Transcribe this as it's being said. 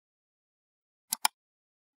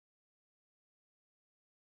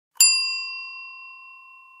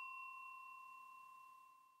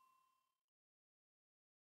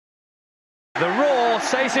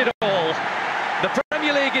says it all. The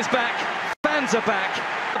Premier League is back, fans are back,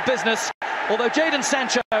 business. Although Jadon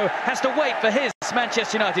Sancho has to wait for his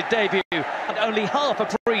Manchester United debut and only half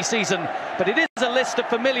a pre-season, but it is a list of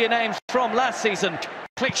familiar names from last season.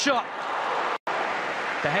 Click shot.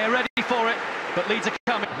 De Gea ready for it, but Leeds are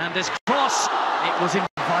coming. Hernandez cross. It was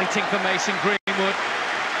inviting for Mason Greenwood.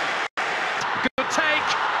 Good take.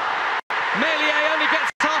 Meslier only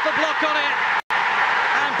gets half a block on it.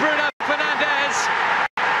 And Bruno Fernandes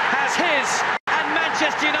has his and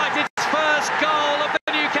Manchester United's first goal of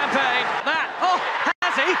the new campaign.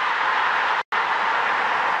 Has he?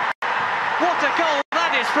 What a goal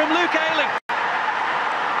that is from Luke Ayling.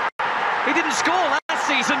 He didn't score last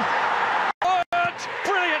season. Oh,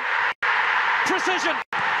 brilliant precision.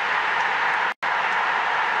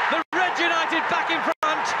 The Red United back in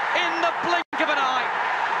front in the blink of an eye.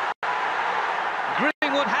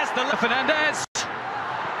 Greenwood has the Fernandes.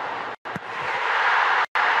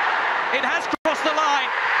 It has crossed the line.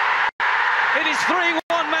 It is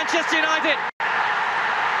 3-1 Manchester United.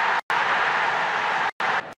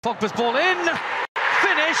 Pogba's ball in,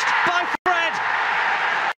 finished by Fred.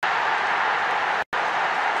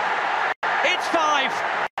 It's 5.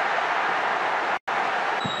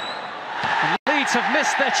 And Leeds have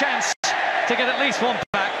missed their chance to get at least one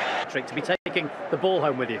back. To be taking the ball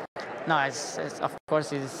home with you. No, it's of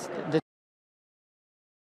course it's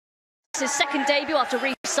his second debut after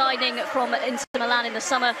re-signing from Inter Milan in the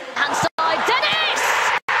summer. Hand side, Dennis!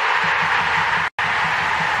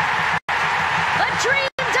 A dream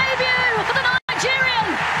debut for the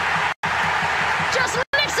Nigerian! Just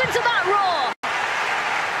listen to that roar!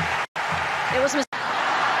 It was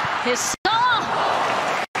his star!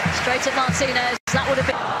 Straight at Martinez, that would have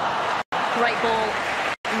been great ball,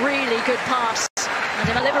 really good pass, and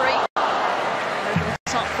in a livery. Over the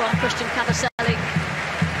top from Christian Cabaselli.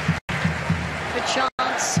 Good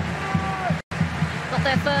chance. Got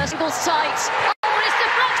their first. Ball's tight. Oh, it's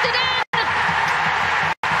deflected in!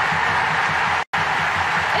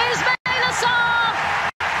 Ismail Assar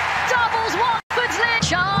doubles Watford's lead.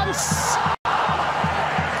 Chance.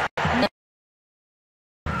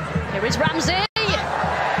 Here is Ramsey.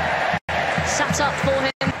 Sat up for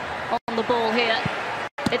him on the ball here.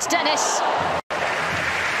 It's Dennis.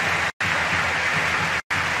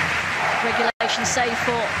 Regulation save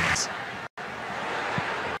for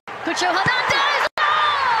Cucho Hernandez!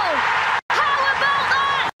 Oh! How about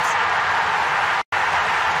that?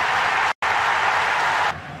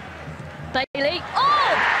 Bailey.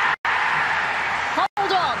 Oh!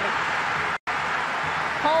 Hold on.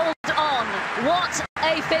 Hold on. What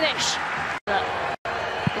a finish.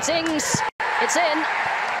 It's Ings. It's in.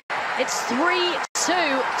 It's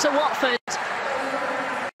 3-2 to Watford.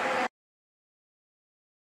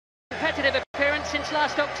 Competitive appearance since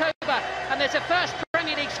last October, and there's a first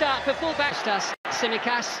Premier League start for fullback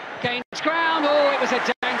Tsimikas gains ground. Oh, it was a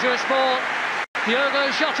dangerous ball. Diogo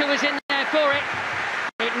Jota was in there for it.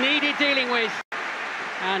 It needed dealing with,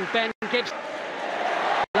 and Ben Gibbs.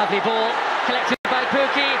 Lovely ball collected by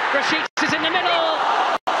Pukki. Rashica is in the middle.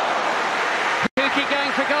 Pukki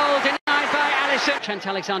going for goal, denied by Alisson. Trent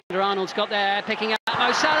Alexander-Arnold's got there, picking up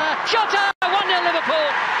Mo Salah. Jota, 1-0 Liverpool.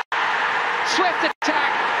 Swift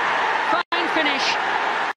attack. Fine finish.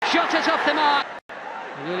 Jota's off the mark.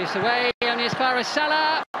 Julius away, only as far as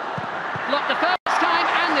Salah. Blocked the first time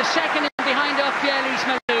and the second, and behind off Pierre-Louis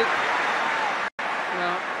Malou.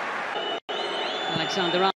 Well,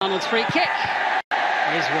 Alexander-Arnold's free kick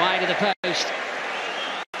is wide of the post.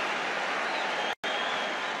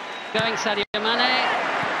 Going Sadio Mane.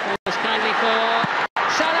 Almost kindly for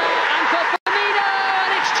Salah and for Firmino,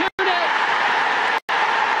 and it's 2-0.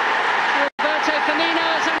 Roberto Firmino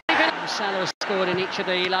has only been... Salah has scored in each of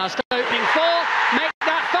the last opening 4. Make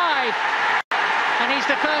that 5. And he's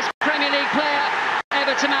the first Premier League player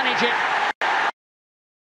ever to manage it.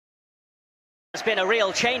 There's been a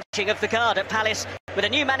real changing of the guard at Palace with a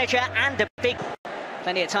new manager and a big...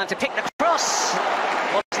 Plenty of time to pick the cross.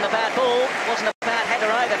 Wasn't a bad ball, wasn't a bad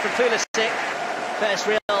header either from Pulisic. First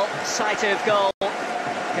real sight of goal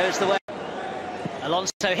goes the way.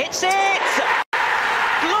 Alonso hits it!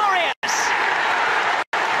 Glorious!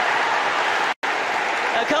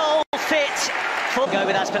 A goal fit. Full go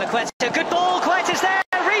with Azpilicueta. Good ball, quite is there.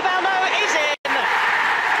 Rebound though is in.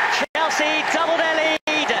 Chelsea double their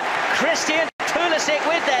lead. Christian Pulisic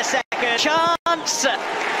with their second chance.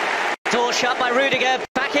 Door shut by Rudiger,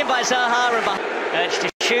 back in by Zaha, and urged to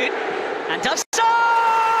shoot, and does so!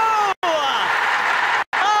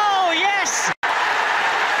 Oh, yes!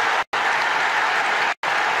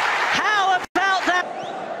 How about that?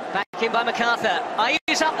 Back in by MacArthur.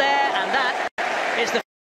 Ayu's up there, and that is the...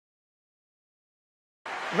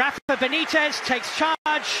 Rafa Benitez takes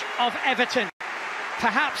charge of Everton.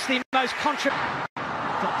 Perhaps the most got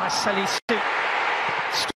by Salisu.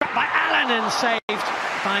 Struck by Allen and saved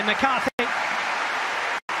by McCarthy.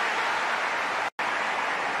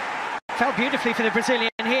 Felt beautifully for the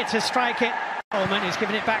Brazilian here to strike it. Coleman is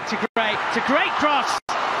giving it back to Gray. It's a great cross.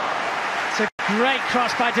 It's a great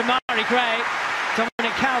cross by Damari Gray.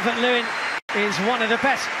 Dominic Calvert-Lewin is one of the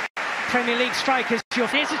best Premier League strikers.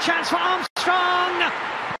 Here's a chance for Armstrong,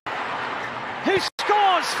 who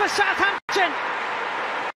scores for Southampton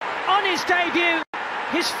on his debut,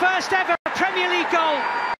 his first ever Premier League goal.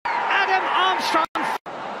 Adam Armstrong.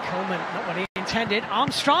 Coleman, not what he intended.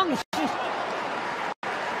 Armstrong.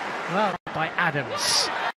 Well, by Adams.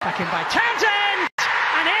 Back in by Townsend,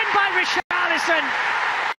 and in by Richarlison.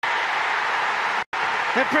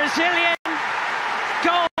 The Brazilian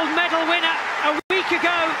gold medal winner a week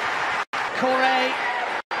ago. Corey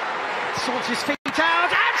sorts his feet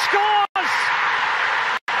out and scores!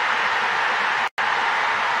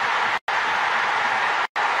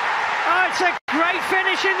 Oh, it's a great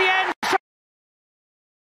finish in the end.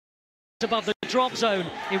 Above the drop zone.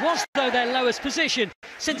 It was, though, their lowest position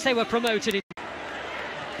since they were promoted. And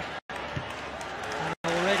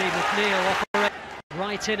already McNeil operates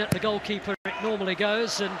right in at the goalkeeper. It normally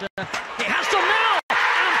goes, and it has done now.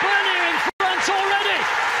 And Bernier in front already.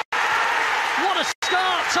 What a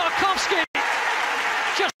start, Tarkovsky.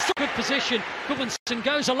 Just a good position. Goodmanson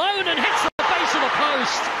goes alone and hits the base of the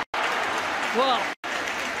post. Well,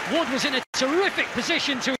 Wood was in a terrific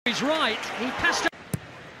position to his right. He passed.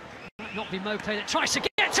 Might not be Mope that tries to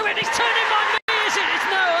get to it. He's turning by me, is it? It's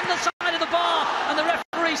no, on the side of the bar, and the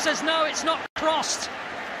referee says no, it's not crossed.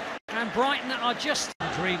 And Brighton are just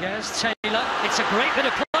Rodriguez, Taylor. It's a great bit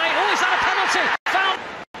of play. Oh, is that a penalty? Foul.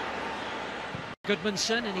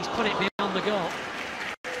 Goodmanson, and he's put it beyond the goal.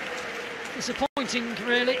 Disappointing,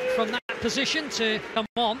 really, from that position to come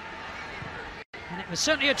on. And it was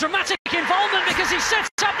certainly a dramatic involvement because he sets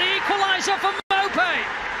up the equaliser for Mope.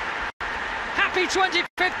 Happy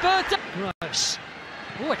 25th birthday. Gross.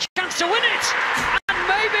 Oh, a chance to win it. And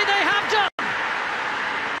maybe they have done.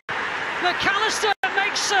 McAllister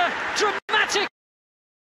makes a dramatic.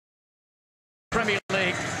 Premier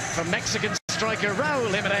League for Mexican striker Raúl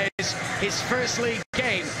Jiménez, his first league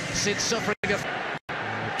game since suffering a...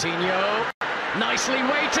 Coutinho, nicely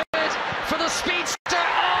weighted for the speedster.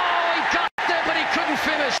 Oh, he got there, but he couldn't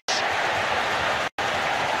finish.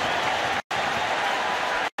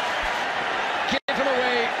 Given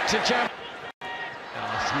away to Jam.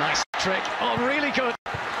 Oh, it's a nice trick. Oh, really good.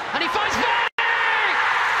 And he finds Bailey!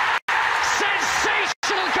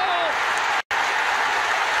 Sensational goal!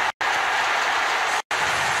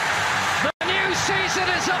 The new season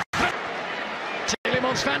is up.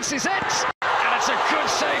 Tielemans fancies it. And it's a good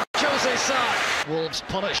save, Jose Sa. Wolves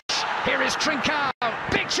punish. Here is Trincao.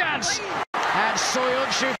 Big chance. And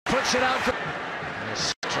Soyuncu puts it out for...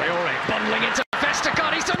 Traore bundling into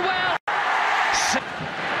Vestergaard. He's done well.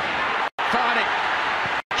 Vardy.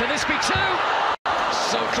 Can this be two?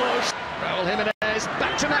 So close. Raúl Jiménez.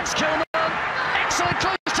 Back to Max Kilman. Excellent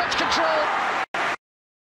close touch control.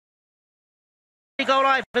 Goal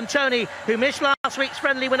Ivan Toney, who missed last week's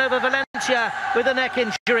friendly win over Valencia with a neck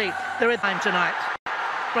injury. They're in time tonight.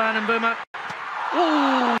 Brian Mbeumo.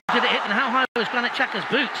 Ooh, did it hit, and how high was Granit Xhaka's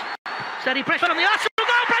boot? Steady pressure on the Arsenal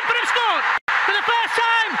goal. Brentford have scored for the first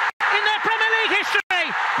time in their Premier League history.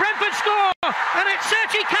 Brentford score, and it's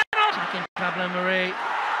Sergi Canol. Pablo Mari,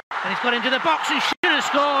 and he's got into the box and should have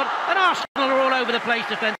scored. And Arsenal are all over the place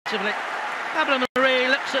defensively. Pablo Mari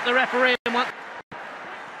looks at the referee and wants...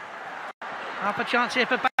 Half a chance here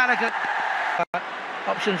for Balogun.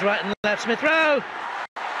 Options right and left. Smith Rowe.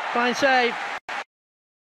 Fine save.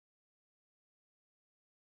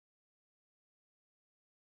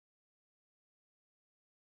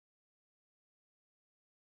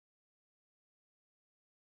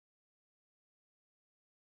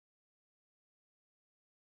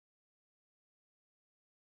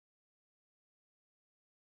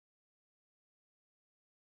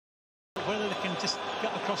 Whether they can just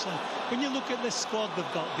get across line. When you look at this squad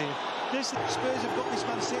they've got, Dave, Spurs have got this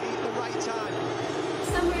Man City at the right time.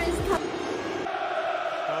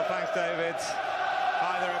 Well, thanks, David.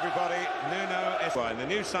 Hi there, everybody. Nuno is fine. The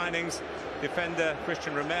new signings, defender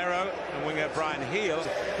Christian Romero and winger Brian Heel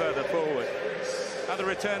further forward. Other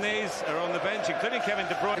returnees are on the bench, including Kevin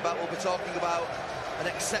De Bruyne. We'll be talking about an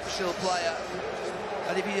exceptional player.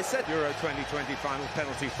 And if he had said Euro 2020 final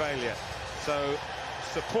penalty failure. So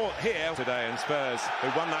support here today, and Spurs, who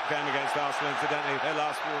won that game against Arsenal, incidentally, their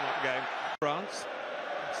last warm-up game. France,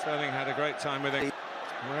 Sterling had a great time with it.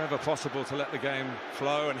 Wherever possible to let the game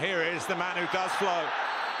flow, and here is the man who does flow.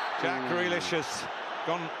 Jack Grealish has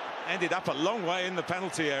ended up a long way in the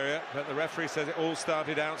penalty area, but the referee says it all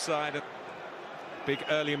started outside. Big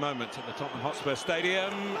early moment at the Tottenham Hotspur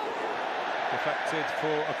Stadium. Deflected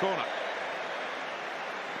for a corner.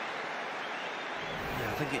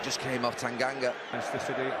 Yeah, I think it just came off Tanganga. Manchester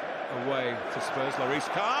City away to Spurs. Lloris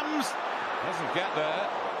comes, doesn't get there,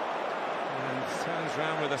 and turns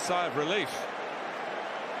round with a sigh of relief.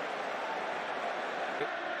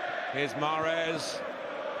 Here's Mahrez.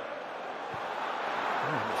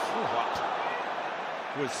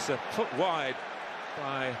 What was put wide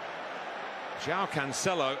by João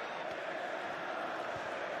Cancelo.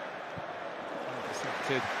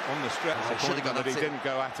 Intercepted on the stretch. But he didn't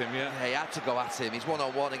go at him yet. Yeah, he had to go at him. He's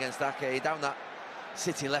one-on-one against Ake down that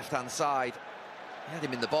City left-hand side. He had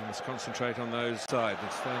him in the box. Let's concentrate on those sides.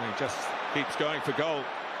 And Sterling just keeps going for goal.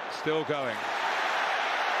 Still going.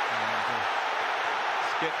 And,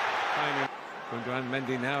 Skip playing. Gundogan,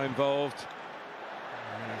 Mendy now involved.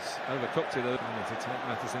 He's overcooked it. To take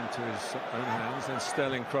matters into his own hands. Then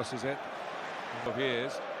Sterling crosses it. Of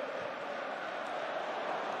years.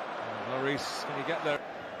 Lloris, can he get there?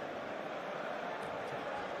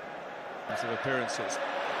 Lots of appearances.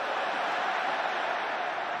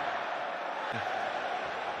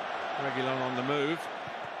 Reguilon on the move.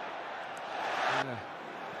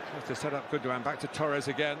 Tries to set up Gundogan. Back to Torres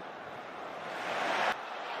again.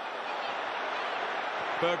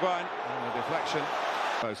 Bergwijn and the deflection.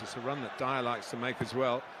 It's a run that Dyer likes to make as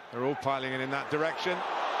well. They're all piling in that direction.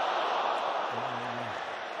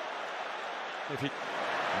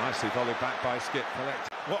 Nicely volleyed back by Skip.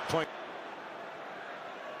 Collect. What point?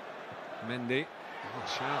 Mendy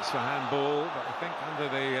shouts for handball, but I think under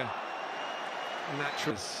the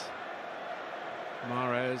natural.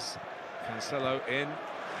 Mahrez, Cancelo in.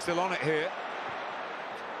 Still on it here.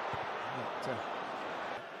 But,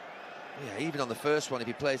 yeah, even on the first one, if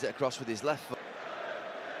he plays it across with his left foot.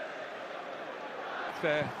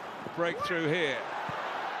 Their breakthrough here.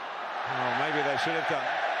 Oh, maybe they should have done.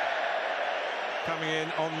 Coming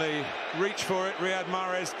in on the reach for it, Riyad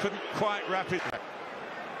Mahrez couldn't quite wrap it.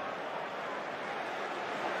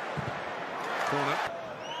 Corner.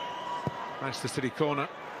 Manchester City corner.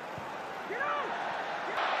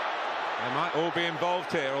 They might all be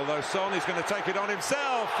involved here, although Son is going to take it on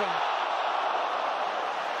himself.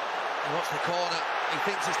 He wants the corner. He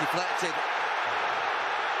thinks it's deflected.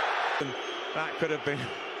 That could have been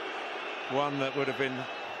one that would have been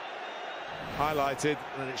highlighted,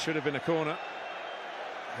 and it should have been a corner.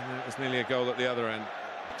 And it was nearly a goal at the other end.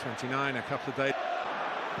 29, a couple of days.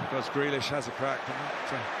 Because Grealish has a crack, but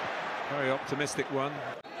not a very optimistic one.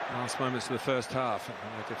 Last moments of the first half. And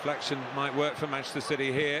the deflection might work for Manchester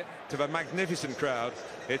City here. To a magnificent crowd,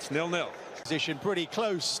 it's 0-0. Position pretty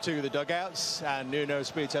close to the dugouts, and Nuno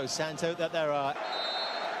Espirito Santo that there are.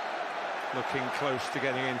 Looking close to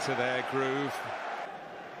getting into their groove.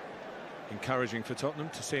 Encouraging for Tottenham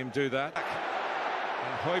to see him do that.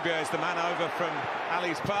 And Højbjerg is the man over from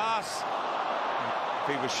Ali's pass. If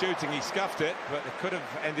he was shooting, he scuffed it, but it could have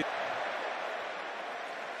ended.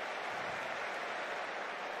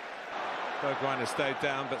 Bergwijn has stayed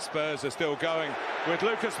down, but Spurs are still going with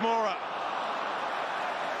Lucas Moura.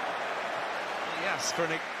 Yes, for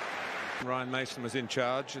Ryan Mason was in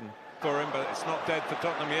charge and for him, but it's not dead for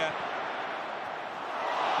Tottenham yet.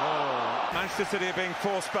 Oh, Manchester City are being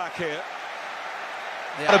forced back here.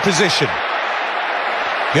 Out of position.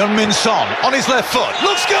 Heung-min Son on his left foot.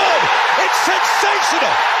 Looks good! It's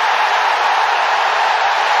sensational!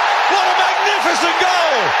 What a magnificent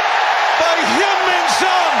goal by Heung-min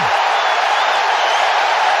Son!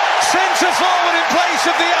 Centre forward in place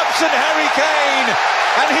of the absent Harry Kane,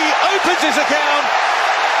 and he opens his account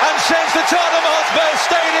and sends the Tottenham Hotspur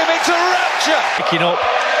Stadium into rapture. Picking up,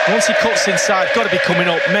 once he cuts inside, got to be coming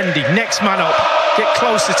up. Mendy, next man up, get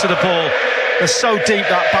closer to the ball. They're so deep,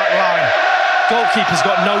 that back line. Goalkeeper's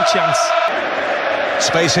got no chance.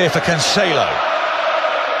 Space here for Cancelo.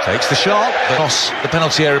 Takes the shot, across the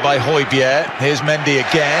penalty area by Højbjerg. Here's Mendy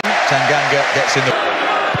again. Tanganga gets in the...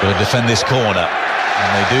 Going to defend this corner, and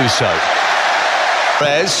they do so.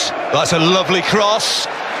 Perez, that's a lovely cross.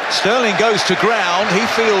 Sterling goes to ground. He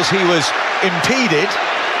feels he was impeded.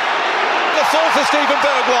 The fall for Steven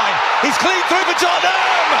Bergwijn. He's clean through for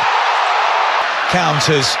Tottenham.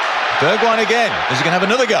 Counters. Bergwijn again. Is he going to have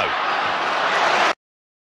another go?